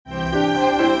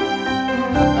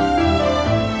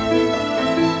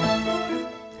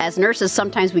nurses,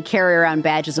 sometimes we carry around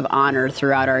badges of honor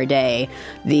throughout our day.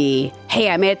 Hey,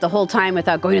 I made it the whole time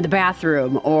without going to the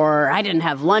bathroom, or I didn't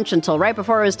have lunch until right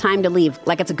before it was time to leave,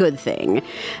 like it's a good thing.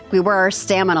 We wear our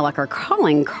stamina like our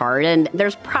calling card, and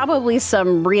there's probably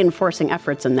some reinforcing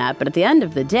efforts in that. But at the end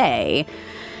of the day,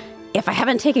 if I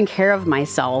haven't taken care of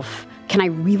myself, can I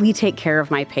really take care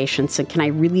of my patients, and can I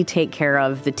really take care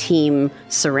of the team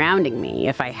surrounding me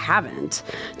if I haven't?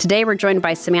 Today, we're joined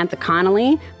by Samantha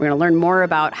Connelly. We're going to learn more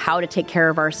about how to take care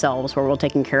of ourselves while we're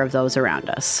taking care of those around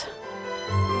us.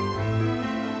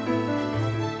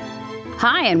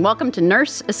 Hi, and welcome to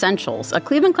Nurse Essentials, a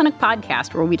Cleveland Clinic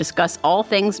podcast where we discuss all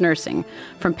things nursing,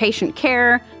 from patient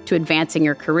care to advancing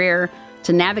your career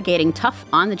to navigating tough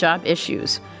on-the-job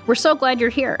issues. We're so glad you're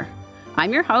here.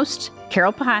 I'm your host,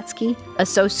 Carol Pahatsky,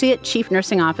 Associate Chief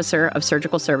Nursing Officer of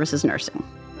Surgical Services Nursing.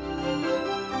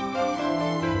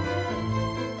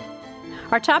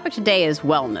 Our topic today is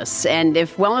wellness, and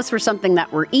if wellness were something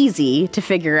that were easy to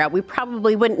figure out, we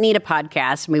probably wouldn't need a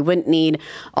podcast, and we wouldn't need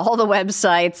all the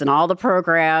websites and all the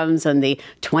programs and the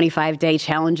 25-day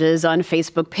challenges on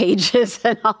Facebook pages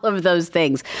and all of those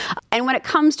things. And when it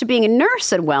comes to being a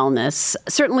nurse and wellness,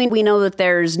 certainly we know that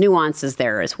there's nuances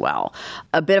there as well.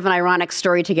 A bit of an ironic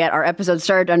story to get our episode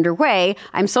started underway.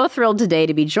 I'm so thrilled today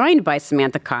to be joined by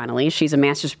Samantha Connelly. She's a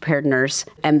master's prepared nurse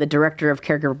and the director of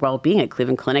caregiver well-being at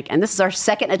Cleveland Clinic, and this is our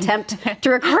second attempt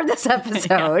to record this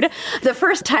episode. The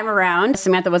first time around,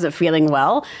 Samantha wasn't feeling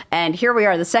well, and here we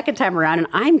are the second time around, and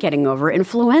I'm getting over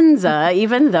influenza,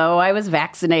 even though I was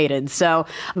vaccinated. So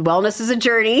wellness is a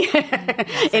journey,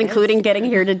 including getting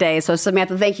here today. So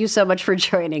Samantha, thank you so much for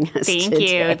joining us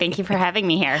today. You. Thank you for having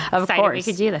me here. Of Excited course.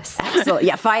 we could do this. Absolutely.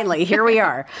 Yeah, finally, here we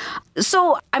are.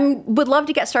 So I would love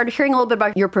to get started hearing a little bit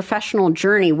about your professional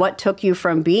journey. What took you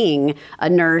from being a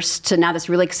nurse to now this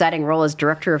really exciting role as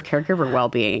Director of Caregiver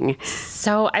Wellbeing?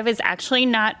 So I was actually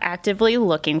not actively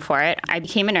looking for it. I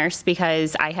became a nurse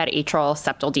because I had atrial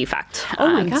septal defect. Oh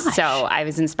my gosh. So I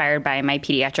was inspired by my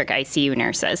pediatric ICU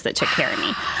nurses that took care of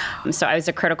me. So I was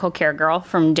a critical care girl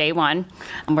from day one.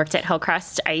 I worked at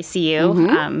Hillcrest ICU.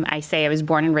 Mm-hmm. I say I was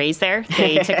born and raised there.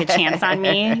 They took a chance on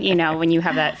me. You know, when you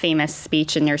have that famous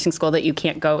speech in nursing school that you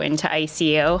can't go into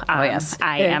ICU. Yes.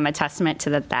 I am a testament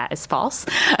to that is false.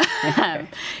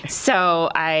 So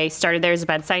I started there as a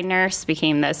bedside nurse,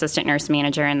 became the assistant nurse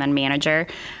manager and then manager.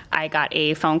 I got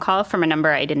a phone call from a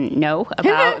number I didn't know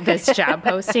about this job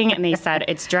posting, and they said,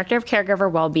 it's Director of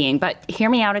Caregiver Wellbeing, but hear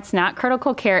me out, it's not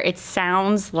critical care, it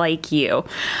sounds like you.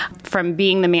 From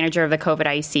being the manager of the COVID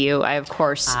ICU, I, of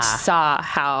course, saw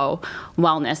how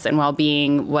wellness and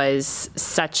well-being was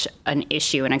such an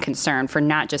issue and a concern for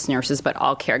not just nurses, but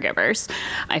all caregivers.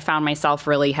 I found myself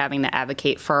really having to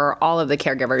advocate for all of the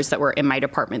caregivers that were in my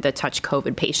department that touched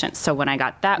COVID patients. So when I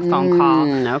got that phone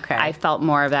call, I felt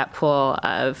more of that pull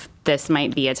of, this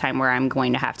might be a time where I'm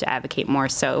going to have to advocate more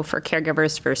so for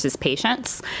caregivers versus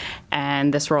patients.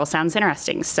 And this role sounds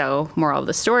interesting. So moral of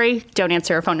the story, don't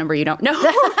answer a phone number you don't know.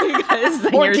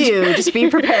 Or do, just be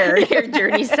prepared. Your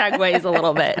journey segues a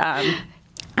little bit.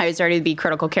 I was ready to be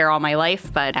critical care all my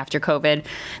life, but after COVID,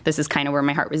 this is kind of where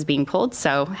my heart was being pulled.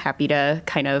 So happy to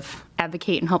kind of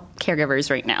advocate and help caregivers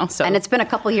right now. So, and it's been a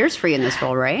couple years for you in this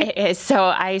role, right? It is. So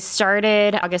I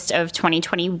started August of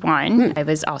 2021. I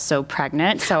was also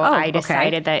pregnant. So I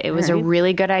decided that it was a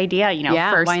really good idea. You know,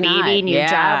 first baby, new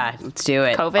job. Let's do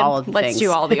it. COVID, let's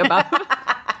do all the above.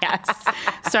 Yes.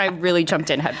 So I really jumped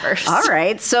in head first. All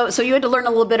right. So you had to learn a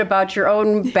little bit about your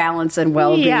own balance and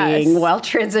well-being while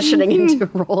transitioning into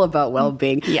a role about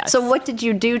well-being. Yes. So what did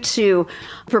you do to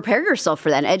prepare yourself for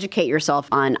that and educate yourself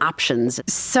on options?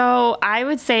 So I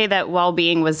would say that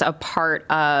well-being was a part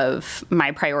of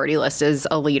my priority list as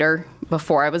a leader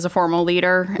before I was a formal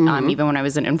leader, even when I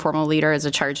was an informal leader as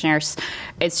a charge nurse.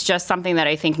 It's just something that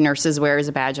I think nurses wear as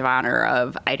a badge of honor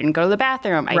of, I didn't go to the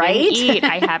bathroom, I didn't eat,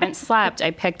 I haven't slept,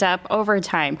 I picked up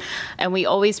overtime. And we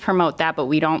always promote that, but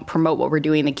we don't promote what we're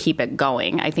doing to keep it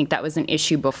going. I think that was an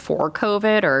issue before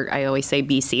COVID, or I always say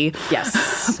BC.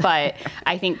 Yes. But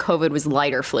I think COVID was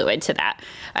lighter fluid to that.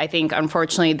 I think,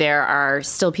 unfortunately, there are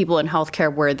still people in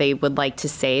healthcare where they would like to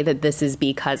say that this is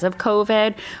because of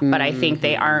COVID, but I think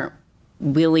they aren't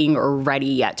willing or ready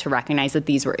yet to recognize that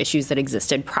these were issues that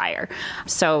existed prior.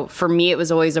 So for me, it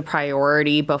was always a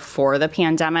priority before the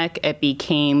pandemic. It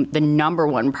became the number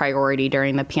one priority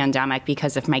during the pandemic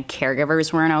because if my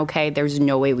caregivers weren't okay, there's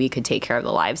no way we could take care of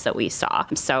the lives that we saw.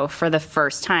 So for the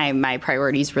first time, my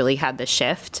priorities really had to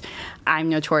shift. I'm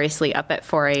notoriously up at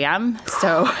 4 a.m.,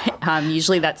 so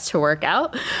usually that's to work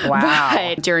out. Wow.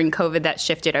 But during COVID, that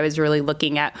shifted. I was really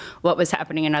looking at what was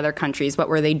happening in other countries. What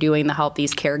were they doing to help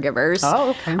these caregivers? Oh,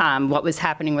 okay. What was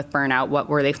happening with burnout? What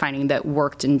were they finding that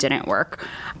worked and didn't work?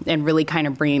 And really kind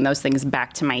of bringing those things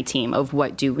back to my team of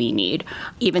what do we need?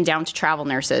 Even down to travel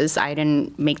nurses. I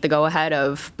didn't make the go-ahead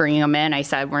of bringing them in. I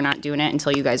said, we're not doing it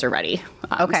until you guys are ready.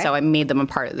 Okay. So I made them a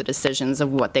part of the decisions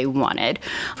of what they wanted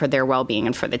for their well-being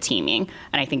and for the teaming.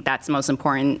 And I think that's most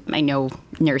important. I know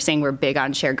nursing, we're big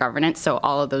on shared governance, so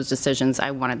all of those decisions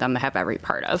I wanted them to have every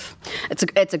part of.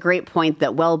 It's a great point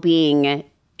that well-being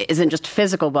isn't just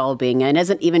physical well-being and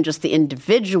isn't even just the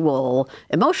individual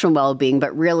emotional well-being,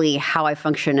 but really how I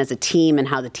function as a team and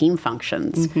how the team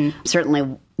functions.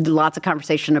 Certainly lots of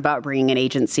conversation about bringing an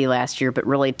agency last year, but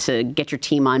really to get your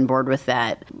team on board with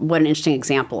that. What an interesting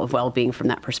example of well-being from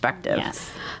that perspective.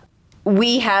 Yes.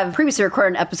 We have previously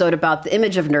recorded an episode about the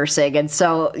image of nursing, and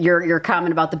so your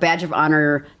comment about the badge of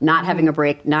honor, not having a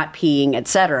break, not peeing, et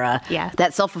cetera,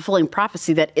 that self-fulfilling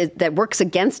prophecy that works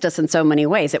against us in so many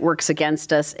ways. It works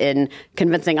against us in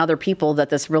convincing other people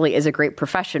that this really is a great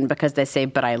profession because they say,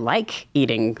 but I like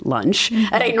eating lunch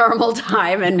at a normal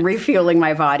time and refueling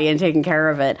my body and taking care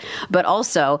of it. But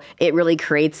also, it really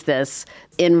creates this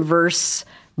inverse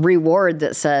reward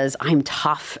that says I'm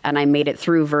tough and I made it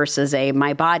through versus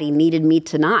my body needed me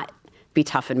to not be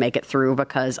tough and make it through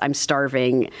because I'm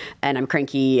starving and I'm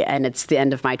cranky and it's the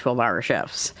end of my 12-hour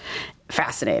shifts.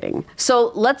 Fascinating.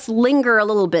 So let's linger a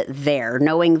little bit there,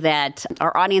 knowing that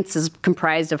our audience is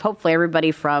comprised of hopefully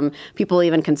everybody from people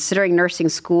even considering nursing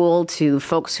school to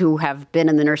folks who have been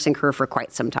in the nursing career for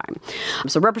quite some time.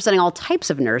 So representing all types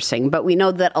of nursing, but we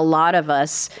know that a lot of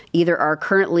us either are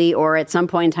currently or at some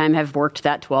point in time have worked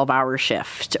that 12-hour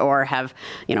shift or have,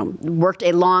 worked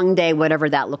a long day, whatever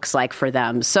that looks like for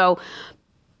them. So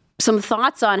some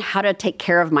thoughts on how to take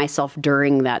care of myself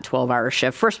during that 12-hour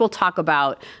shift. First, we'll talk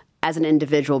about as an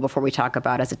individual before we talk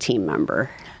about as a team member.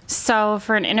 So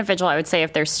for an individual, I would say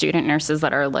if there's student nurses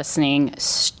that are listening,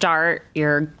 start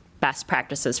your best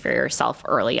practices for yourself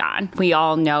early on. We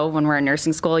all know when we're in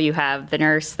nursing school, you have the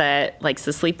nurse that likes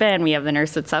to sleep in. We have the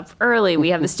nurse that's up early. We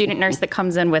have the student nurse that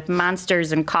comes in with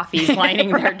monsters and coffees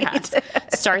lining their desks.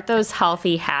 Start those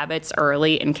healthy habits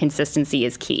early, and consistency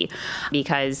is key.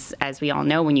 Because as we all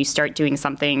know, when you start doing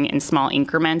something in small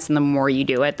increments and the more you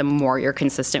do it, the more you're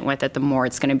consistent with it, the more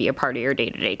it's going to be a part of your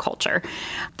day-to-day culture.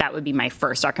 That would be my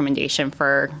first recommendation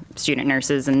for student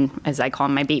nurses, and as I call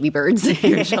them, my baby birds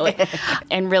usually.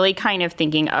 And really kind of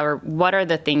thinking, what are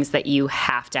the things that you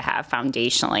have to have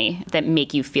foundationally that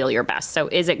make you feel your best? So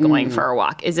is it going for a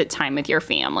walk? Is it time with your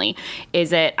family?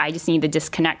 Is it, I just need to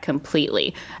disconnect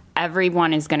completely?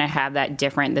 Everyone is going to have that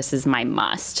different, this is my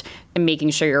must, and making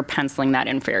sure you're penciling that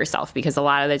in for yourself. Because a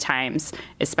lot of the times,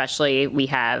 especially we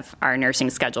have our nursing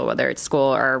schedule, whether it's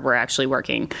school or we're actually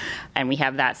working, and we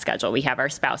have that schedule. We have our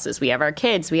spouses, we have our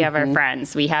kids, we have our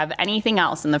friends, we have anything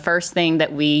else. And the first thing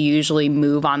that we usually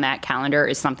move on that calendar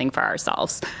is something for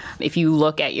ourselves. If you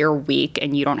look at your week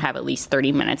and you don't have at least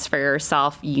 30 minutes for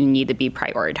yourself, you need to be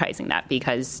prioritizing that,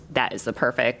 because that is the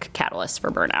perfect catalyst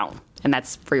for burnout. And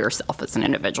that's for yourself as an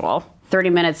individual.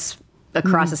 30 minutes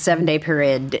across a 7-day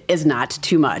period is not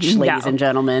too much, ladies and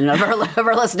gentlemen of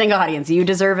our listening audience. You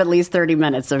deserve at least 30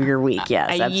 minutes of your week.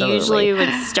 Yes, absolutely. I usually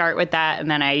would start with that,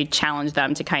 and then I challenge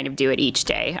them to kind of do it each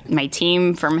day. My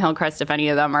team from Hillcrest, if any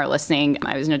of them are listening,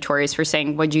 I was notorious for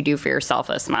saying, what'd you do for yourself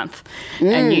this month?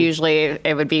 And usually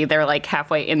it would be, they're like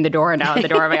halfway in the door and out the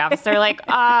door of my office. They're like,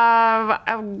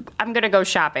 I'm going to go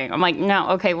shopping. I'm like,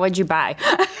 no, okay, what'd you buy?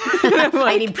 Like,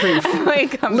 I need proof.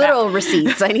 Literal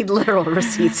receipts. I need literal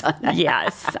receipts on that.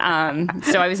 Yes.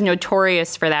 So I was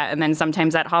notorious for that. And then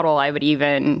sometimes at huddle, I would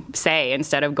even say,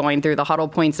 instead of going through the huddle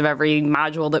points of every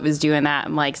module that was doing that,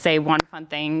 I'm like, say one fun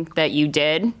thing that you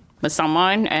did with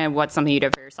someone and what's something you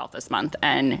did for yourself this month.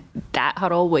 And that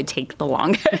huddle would take the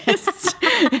longest.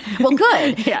 Well,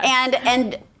 good. Yes.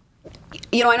 And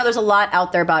I know there's a lot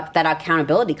out there about that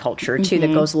accountability culture, too,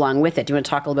 that goes along with it. Do you want to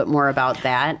talk a little bit more about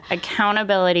that?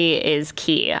 Accountability is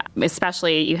key,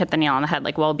 especially you hit the nail on the head,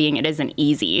 like well-being, it isn't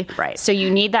easy. Right. So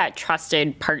you need that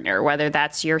trusted partner, whether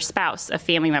that's your spouse, a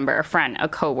family member, a friend, a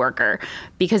coworker,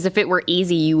 because if it were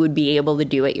easy, you would be able to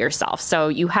do it yourself. So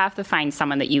you have to find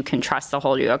someone that you can trust to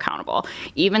hold you accountable.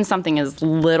 Even something as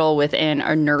little within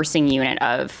a nursing unit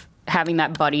of having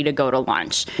that buddy to go to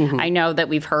lunch. I know that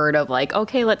we've heard of like,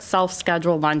 okay, let's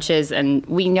self-schedule lunches. And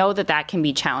we know that that can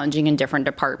be challenging in different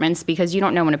departments because you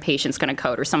don't know when a patient's going to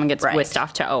code or someone gets whisked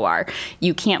off to OR.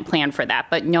 You can't plan for that.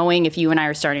 But knowing if you and I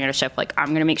are starting at a shift, like I'm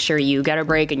going to make sure you get a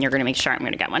break and you're going to make sure I'm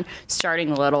going to get one.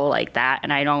 Starting little like that.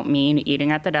 And I don't mean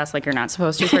eating at the desk like you're not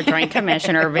supposed to for Joint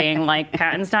Commission or being like,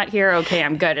 Patton's not here. Okay,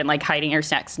 I'm good. And like hiding your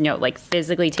snacks. No, like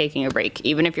physically taking a break.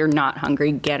 Even if you're not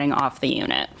hungry, getting off the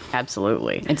unit.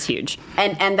 Absolutely. It's huge.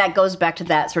 And that goes back to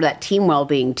that sort of that team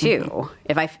well-being too.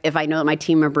 If I know that my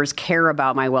team members care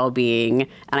about my well-being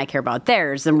and I care about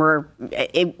theirs, then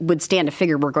it would stand to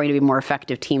figure we're going to be a more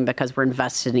effective team because we're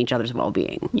invested in each other's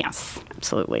well-being. Yes.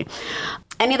 Absolutely.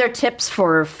 Any other tips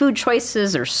for food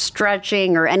choices or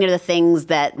stretching or any of the things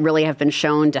that really have been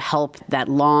shown to help that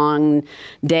long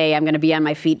day? I'm going to be on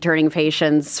my feet turning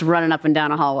patients, running up and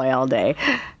down a hallway all day.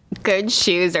 Good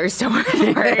shoes are so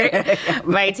important.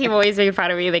 My team always made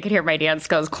fun of me. They could hear my dance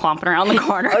goes clomping around the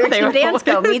corner. Oh, your team dance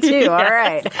go? Me too. All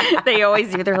right. They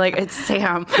always do. They're like, it's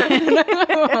Sam.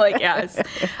 I'm like, yes.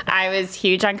 I was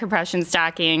huge on compression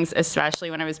stockings, especially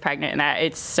when I was pregnant, and that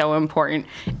it's so important.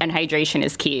 And hydration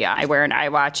is key. I wear an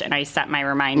iWatch, and I set my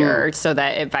reminder so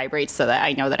that it vibrates so that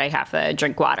I know that I have to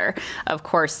drink water. Of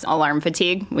course, alarm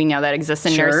fatigue. We know that exists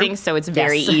in nursing, so it's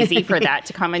very easy for that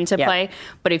to come into play.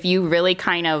 But if you really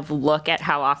kind of look at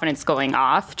how often it's going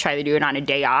off, try to do it on a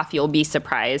day off, you'll be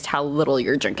surprised how little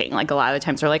you're drinking. Like a lot of the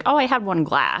times we're like, oh, I had one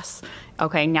glass.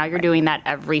 Okay, now you're doing that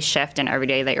every shift and every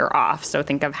day that you're off. So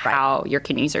think of how your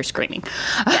kidneys are screaming.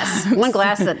 Yes, one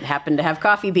glass that happened to have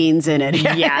coffee beans in it.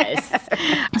 Yes.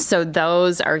 So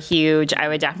those are huge. I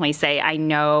would definitely say I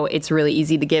know it's really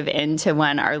easy to give in to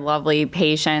when our lovely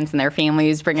patients and their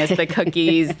families bring us the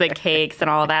cookies, the cakes, and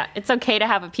all that. It's okay to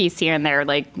have a piece here and there.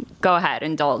 Like, go ahead,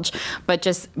 indulge. But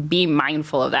just be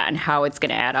mindful of that and how it's going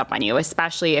to add up on you,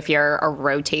 especially if you're a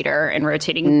rotator and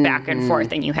rotating back and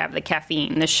forth and you have the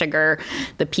caffeine, the sugar,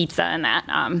 the pizza and that.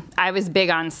 I was big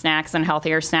on snacks and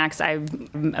healthier snacks.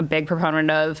 I'm a big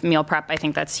proponent of meal prep. I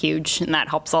think that's huge and that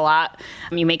helps a lot.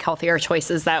 You make healthier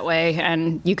choices that way,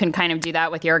 and you can kind of do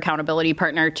that with your accountability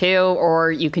partner too,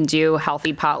 or you can do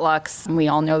healthy potlucks. We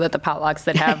all know that the potlucks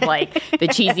that have like the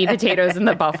cheesy potatoes and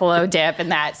the buffalo dip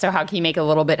and that. So how can you make it a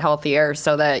little bit healthier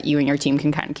so that you and your team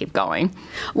can kind of keep going?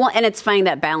 Well, and it's finding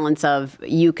that balance of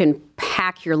you can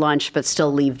pack your lunch but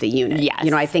still leave the unit. Yes.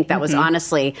 You know, I think that was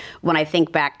honestly, when I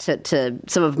think back to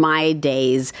some of my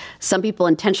days, some people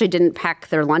intentionally didn't pack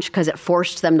their lunch because it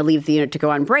forced them to leave the unit to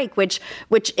go on break, which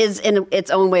is in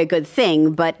its own way a good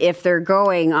thing. But if they're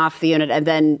going off the unit and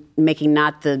then making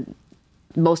not the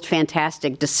most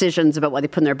fantastic decisions about what they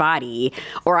put in their body,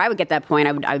 or I would get that point,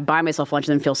 I would buy myself lunch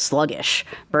and then feel sluggish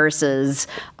versus,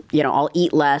 you know, I'll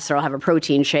eat less or I'll have a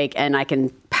protein shake and I can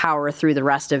power through the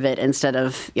rest of it instead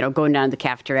of, you know, going down to the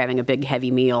cafeteria, having a big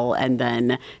heavy meal and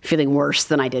then feeling worse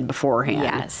than I did beforehand.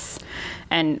 Yes.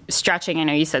 And stretching, I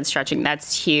know you said stretching,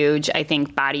 that's huge. I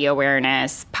think body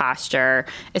awareness, posture,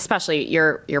 especially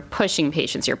you're pushing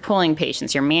patients, you're pulling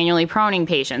patients, you're manually proning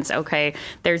patients. Okay,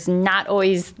 there's not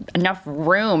always enough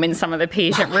room in some of the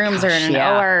patient rooms or in an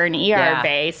OR or an ER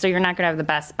bay, so you're not going to have the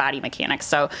best body mechanics.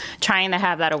 So trying to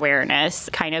have that awareness,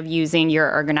 kind of using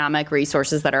your ergonomic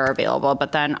resources that are available,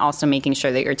 but then also making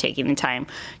sure that you're taking the time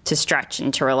to stretch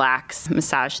and to relax.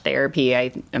 Massage therapy,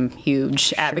 I am a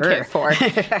huge advocate for.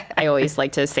 I always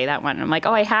like to say that one. I'm like,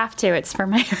 oh, I have to. It's for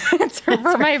my,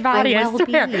 for my body. My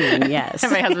well-being, yes.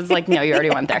 And my husband's like, no, you already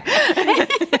went there.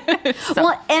 So.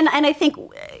 Well, and I think,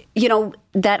 you know,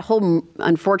 that whole,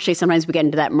 unfortunately, sometimes we get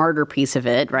into that martyr piece of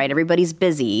it, right? Everybody's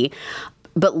busy.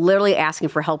 But literally asking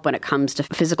for help when it comes to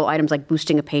physical items like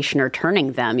boosting a patient or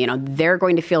turning them, you know, they're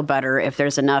going to feel better if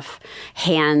there's enough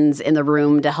hands in the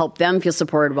room to help them feel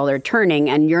supported while they're turning,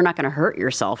 and you're not going to hurt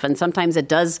yourself. And sometimes it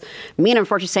does mean,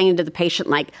 unfortunately, saying to the patient,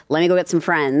 like, let me go get some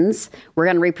friends.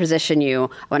 We're going to reposition you.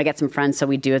 I want to get some friends, so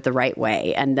we do it the right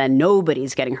way. And then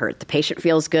nobody's getting hurt. The patient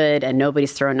feels good and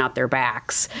nobody's throwing out their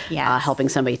backs, helping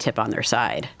somebody tip on their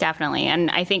side. Definitely.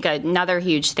 And I think another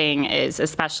huge thing is,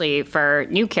 especially for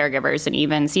new caregivers and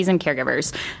even seasoned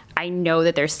caregivers, I know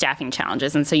that there's staffing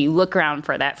challenges. And so you look around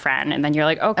for that friend and then you're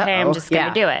like, okay, I'm just going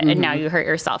to do it. Mm-hmm. And now you hurt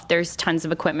yourself. There's tons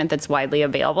of equipment that's widely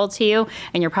available to you.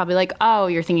 And you're probably like, oh,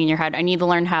 you're thinking in your head, I need to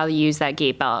learn how to use that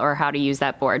gait belt or how to use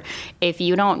that board. If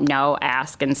you don't know,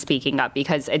 ask and speaking up,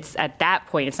 because it's at that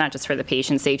point, it's not just for the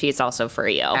patient's safety, it's also for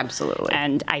you. Absolutely.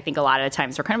 And I think a lot of the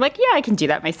times we're kind of like, yeah, I can do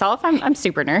that myself. I'm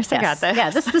super nurse. I got this.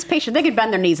 Yeah, this patient, they can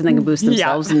bend their knees and they can boost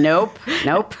themselves. Nope.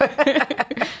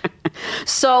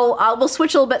 So we'll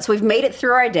switch a little bit. So we've made it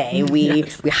through our day. We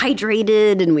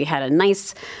hydrated and we had a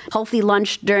nice healthy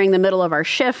lunch during the middle of our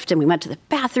shift, and we went to the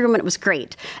bathroom and it was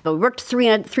great. But we worked three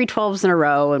 12s in a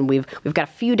row, and we've got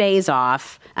a few days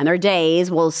off. And our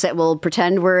days, we'll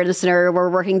pretend we're in a scenario where we're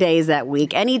working days that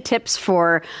week. Any tips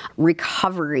for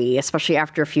recovery, especially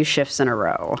after a few shifts in a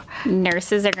row?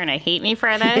 Nurses are going to hate me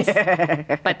for this,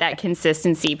 but that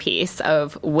consistency piece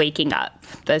of waking up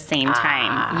the same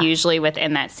time, usually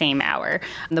within that same hour.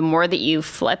 The more that you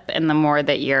flip and the more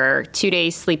that you're 2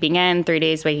 days sleeping in, 3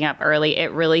 days waking up early,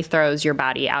 it really throws your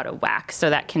body out of whack. So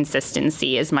that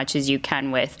consistency as much as you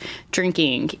can with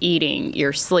drinking, eating,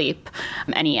 your sleep,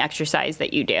 any exercise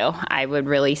that you do. I would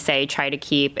really say try to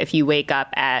keep, if you wake up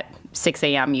at 6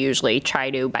 a.m. usually, try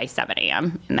to by 7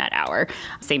 a.m. in that hour.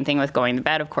 Same thing with going to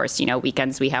bed. Of course,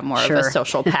 weekends we have more of a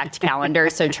social packed calendar,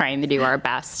 so trying to do our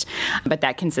best. But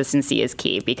that consistency is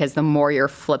key, because the more you're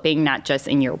flipping, not just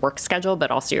in your work schedule,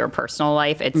 but also your personal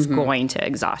life, it's going to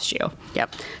exhaust you.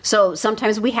 Yep. So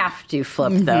sometimes we have to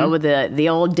flip, though, with the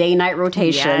old day-night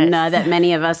rotation that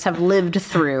many of us have lived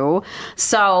through.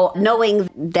 So knowing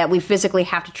that we physically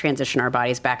have to transition our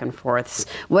bodies back and forth,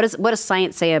 what does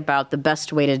science say about the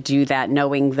best way to do that,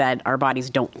 knowing that our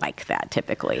bodies don't like that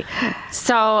typically?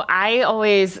 So I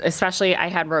always, especially I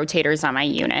had rotators on my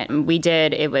unit.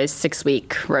 It was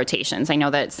 6-week rotations. I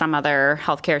know that some other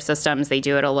healthcare systems, they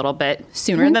do it a little bit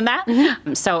sooner than that.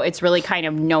 So it's really kind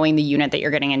of knowing the unit that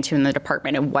you're getting into in the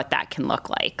department and what that can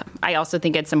look like. I also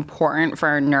think it's important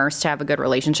for a nurse to have a good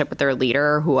relationship with their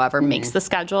leader or whoever makes the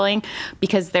scheduling,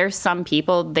 because there's some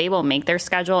people, they will make their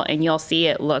schedule and you'll see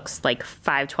it looks like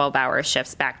 5 12-hour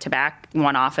shifts back to back,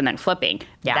 one off and then flipping.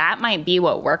 That might be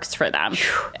what works for them.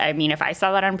 I mean, if I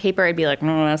saw that on paper, I'd be like,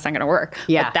 no, that's not going to work.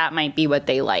 But that might be what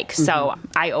they like. So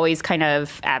I always kind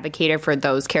of advocated for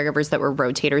those caregivers that were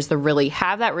rotators to really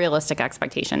have that realistic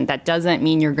expectation. That doesn't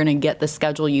mean you're going to get the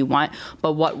schedule you want,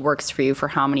 but what works for you for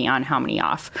how many on, how many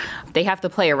off. They have to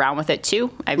play around with it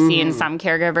too. I've seen some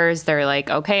caregivers, they're like,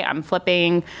 okay, I'm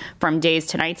flipping from days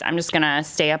to nights. I'm just going to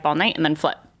stay up all night and then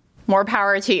flip. More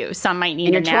power to you. Some might need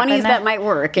a nap. In your 20s, that might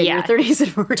work. In your 30s,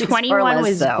 it works. 21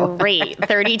 was great.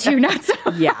 32, not so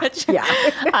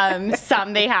much.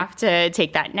 Some, they have to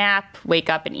take that nap, wake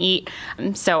up and eat.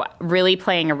 So really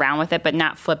playing around with it, but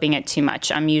not flipping it too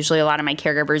much. Usually a lot of my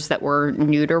caregivers that were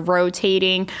new to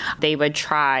rotating, they would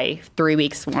try 3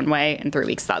 weeks one way and 3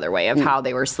 weeks the other way of how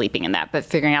they were sleeping in that, but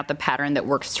figuring out the pattern that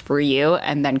works for you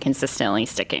and then consistently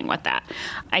sticking with that.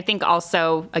 I think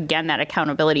also, again, that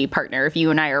accountability partner, if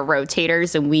you and I are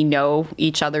rotators and we know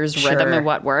each other's rhythm and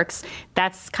what works,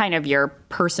 that's kind of your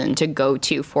person to go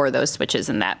to for those switches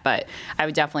and that. But I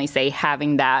would definitely say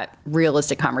having that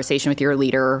realistic conversation with your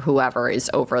leader or whoever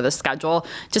is over the schedule,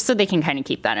 just so they can kind of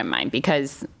keep that in mind,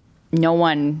 because no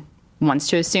one wants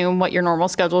to assume what your normal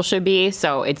schedule should be.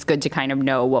 So it's good to kind of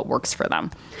know what works for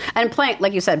them. And playing,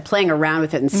 like you said, playing around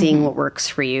with it and seeing what works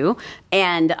for you.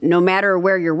 And no matter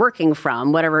where you're working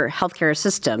from, whatever healthcare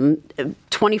system,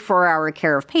 24-hour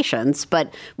care of patients,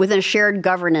 but within a shared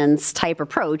governance type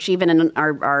approach, even in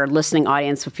our listening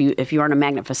audience, if you are in a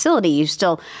magnet facility, you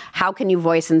still, how can you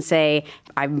voice and say,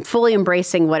 I'm fully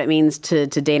embracing what it means to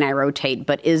day night rotate,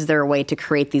 but is there a way to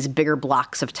create these bigger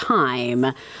blocks of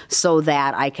time so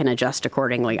that I can adjust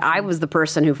accordingly? I was the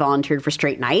person who volunteered for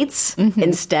straight nights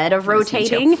instead of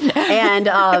rotating.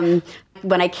 And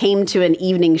when I came to an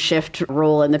evening shift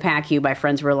role in the PACU, my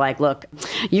friends were like, look,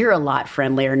 you're a lot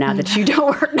friendlier now that you don't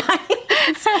work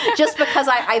nights. Just because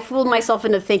I fooled myself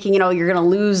into thinking, you're going to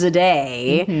lose a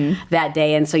day that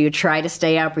day. And so you try to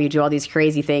stay up or you do all these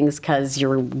crazy things because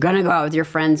you're going to go out with your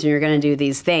friends and you're going to do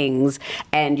these things.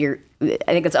 And I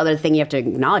think that's the other thing you have to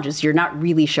acknowledge is you're not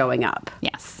really showing up.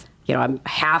 Yes. I'm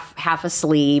half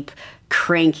asleep,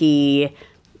 cranky,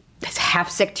 half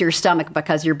sick to your stomach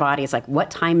because your body is like, what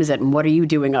time is it and what are you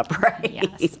doing upright?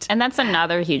 Yes. And that's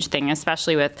another huge thing,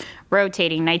 especially with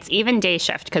rotating nights, even day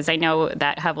shift, because I know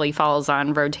that heavily falls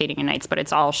on rotating in nights, but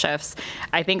it's all shifts.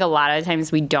 I think a lot of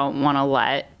times we don't want to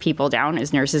let people down.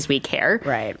 As nurses, we care.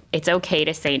 Right. It's okay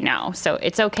to say no. So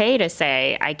it's okay to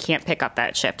say, I can't pick up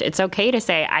that shift. It's okay to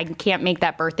say, I can't make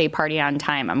that birthday party on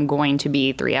time. I'm going to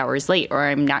be 3 hours late, or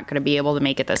I'm not going to be able to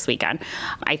make it this weekend.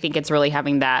 I think it's really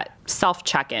having that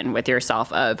self-check-in with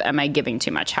yourself of, am I giving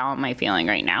too much? How am I feeling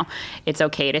right now? It's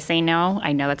okay to say no.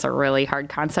 I know that's a really hard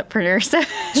concept for nurses.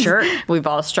 Sure. We've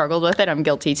all struggled with it. I'm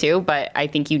guilty too. But I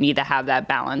think you need to have that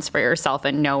balance for yourself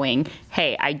and knowing,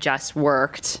 hey, I just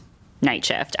worked night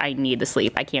shift. I need the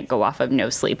sleep. I can't go off of no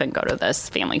sleep and go to this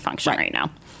family function right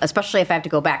now. Especially if I have to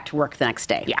go back to work the next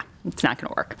day. Yeah. it's not going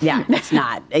to work. Yeah, it's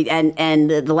not. And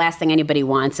the last thing anybody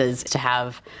wants is to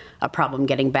have a problem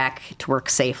getting back to work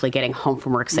safely, getting home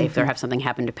from work safely, or have something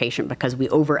happen to a patient because we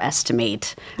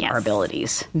overestimate our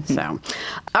abilities. So,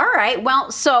 all right.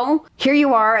 Well, so here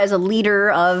you are as a leader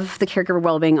of the Caregiver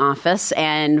Wellbeing Office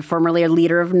and formerly a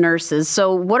leader of nurses.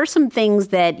 So what are some things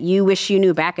that you wish you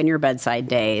knew back in your bedside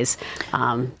days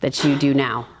that you do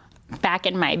now? Back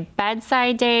in my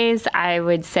bedside days, I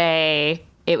would say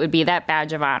it would be that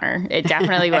badge of honor. It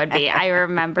definitely would be. I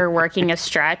remember working a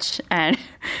stretch and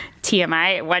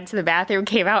TMI, went to the bathroom,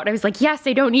 came out, and I was like, yes,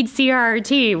 I don't need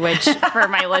CRRT, which for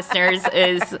my listeners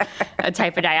is a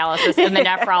type of dialysis. And the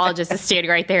nephrologist is standing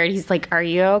right there, and he's like, are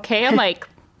you okay? I'm like,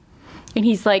 and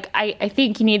he's like, I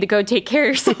think you need to go take care of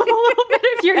yourself a little bit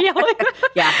if you're yelling.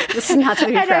 Yeah, this is not to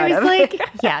be proud of. And I was like,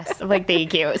 yes. I'm like,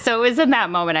 thank you. So it was in that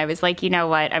moment I was like, you know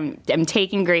what? I'm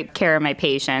taking great care of my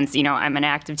patients. You know, I'm an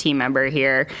active team member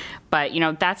here. But, you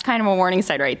know, that's kind of a warning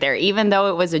sign right there. Even though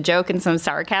it was a joke and some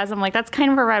sarcasm, like, that's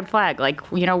kind of a red flag. Like,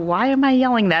 you know, why am I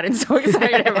yelling that and so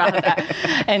excited about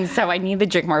that? And so I need to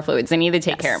drink more fluids. I need to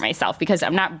take care of myself because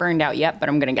I'm not burned out yet, but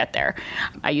I'm going to get there.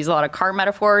 I use a lot of car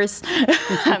metaphors.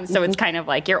 So it's kind of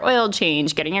like your oil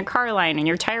change, getting your car line and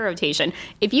your tire rotation.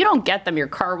 If you don't get them, your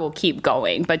car will keep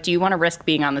going. But do you want to risk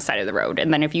being on the side of the road?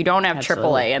 And then if you don't have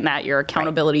AAA and that, your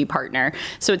accountability partner.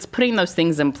 So it's putting those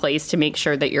things in place to make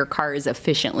sure that your car is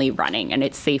efficiently running and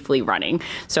it's safely running.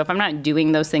 So if I'm not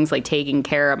doing those things like taking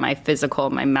care of my physical,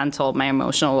 my mental, my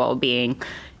emotional well-being,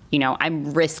 you know,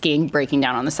 I'm risking breaking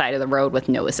down on the side of the road with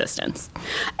no assistance.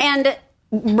 And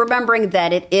remembering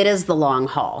that it is the long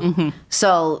haul.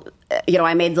 So, you know,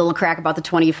 I made the little crack about the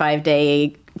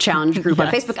 25-day challenge group on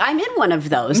Facebook. I'm in one of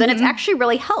those, and it's actually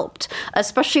really helped,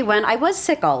 especially when I was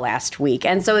sick all last week.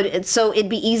 And so it'd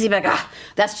be easy, but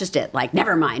that's just it. Like,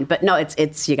 never mind. But no,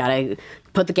 it's you got to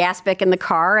put the gas back in the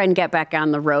car and get back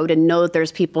on the road and know that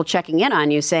there's people checking in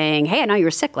on you saying, hey, I know you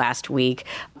were sick last week.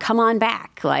 Come on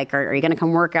back. Like, are you going to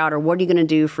come work out, or what are you going to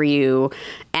do for you?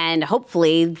 And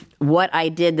hopefully what I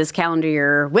did this calendar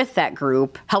year with that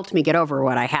group helped me get over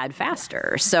what I had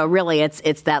faster. So really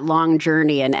it's that long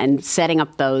journey and setting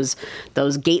up those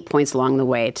gate points along the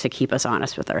way to keep us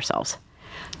honest with ourselves.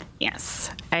 Yes.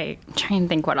 I try and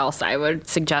think what else I would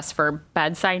suggest for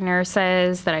bedside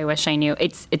nurses that I wish I knew.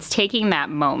 It's taking that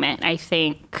moment. I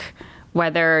think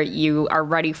whether you are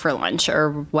ready for lunch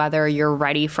or whether you're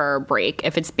ready for a break,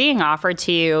 if it's being offered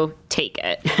to you, take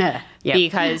it.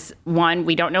 Because one,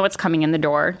 we don't know what's coming in the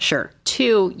door. Sure.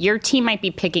 Two, your team might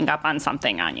be picking up on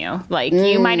something on you. Like,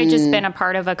 you might have just been a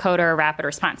part of a CODA or rapid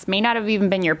response. May not have even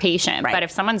been your patient. Right. But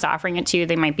if someone's offering it to you,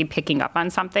 they might be picking up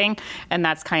on something. And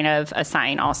that's kind of a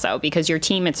sign also. Because your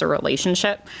team, it's a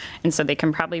relationship. And so they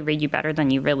can probably read you better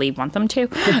than you really want them to.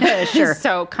 Sure.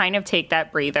 So kind of take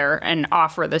that breather and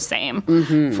offer the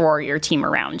same for your team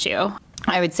around you.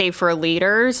 I would say for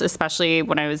leaders, especially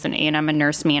when I was an A&M and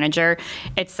nurse manager,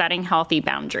 it's setting healthy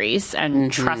boundaries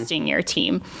and trusting your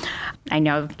team. I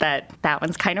know that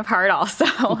one's kind of hard also.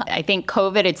 I think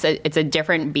COVID, it's a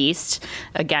different beast.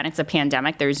 Again, it's a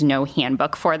pandemic. There's no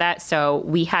handbook for that. So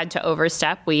we had to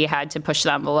overstep. We had to push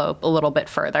the envelope a little bit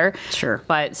further. Sure.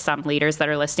 But some leaders that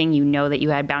are listening, you know that you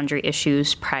had boundary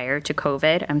issues prior to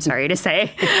COVID, I'm sorry to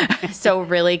say. So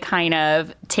really kind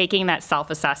of taking that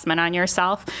self-assessment on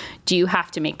yourself. Do you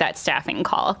have to make that staffing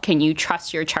call? Can you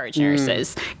trust your charge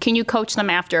nurses? Can you coach them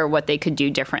after what they could do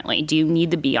differently? Do you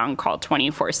need to be on call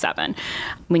 24/7?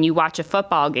 When you watch a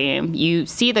football game, you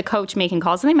see the coach making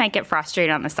calls, and they might get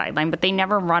frustrated on the sideline, but they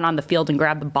never run on the field and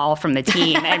grab the ball from the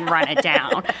team and run it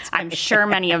down. I'm sure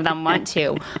many of them want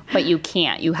to, but you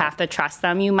can't. You have to trust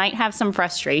them. You might have some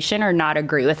frustration or not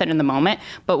agree with it in the moment,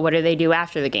 but what do they do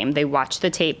after the game? They watch the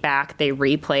tape back, they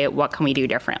replay it. What can we do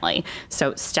differently?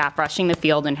 So stop rushing the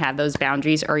field and have those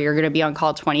boundaries, or you're going to be on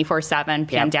call 24/7,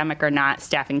 pandemic or not,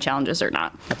 staffing challenges or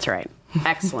not. That's right.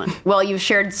 Excellent. Well, you've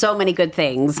shared so many good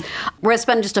things. We're going to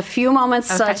spend just a few moments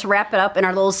to wrap it up in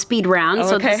our little speed round.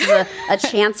 So this is a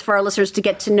chance for our listeners to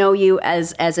get to know you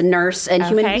as a nurse and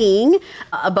human being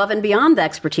above and beyond the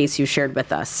expertise you shared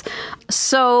with us.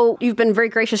 So you've been very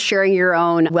gracious sharing your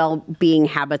own well-being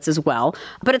habits as well.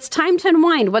 But it's time to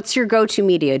unwind. What's your go-to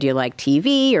media? Do you like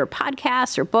TV or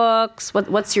podcasts or books?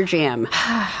 What's your jam?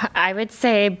 I would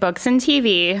say books and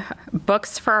TV.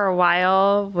 Books for a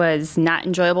while was not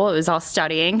enjoyable. It was all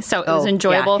studying. So it was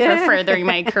enjoyable for furthering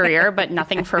my career, but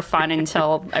nothing for fun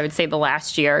until I would say the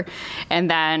last year. And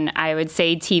then I would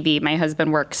say TV. My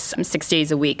husband works 6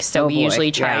 days a week. So we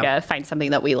usually try to find something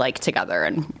that we like together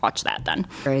and watch that then.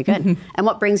 Very good. And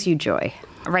what brings you joy?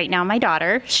 Right now, my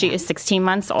daughter, she is 16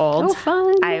 months old. Oh,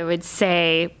 fun. I would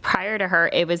say prior to her,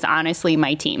 it was honestly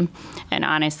my team. And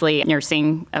honestly,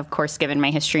 nursing, of course, given my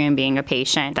history and being a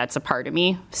patient, that's a part of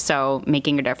me. So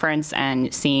making a difference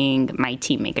and seeing my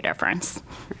team make a difference.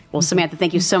 Well, Samantha,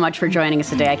 thank you so much for joining us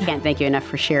today. I can't thank you enough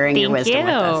for sharing your wisdom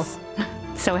with us.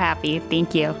 So happy.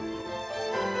 Thank you.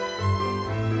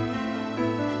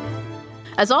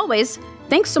 As always,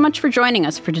 thanks so much for joining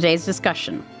us for today's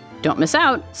discussion. Don't miss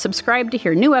out. Subscribe to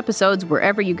hear new episodes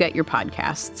wherever you get your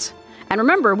podcasts. And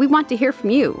remember, we want to hear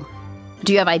from you.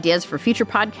 Do you have ideas for future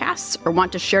podcasts or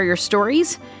want to share your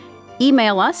stories?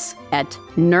 Email us at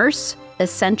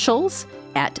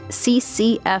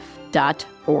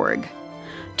nurseessentials@ccf.org.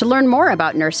 To learn more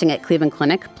about nursing at Cleveland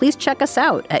Clinic, please check us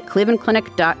out at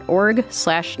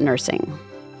clevelandclinic.org/nursing.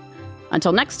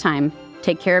 Until next time,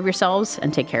 take care of yourselves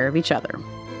and take care of each other.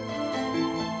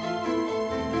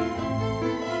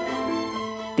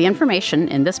 The information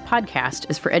in this podcast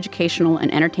is for educational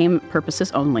and entertainment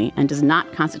purposes only and does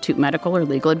not constitute medical or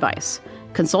legal advice.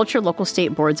 Consult your local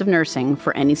state boards of nursing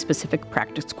for any specific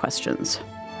practice questions.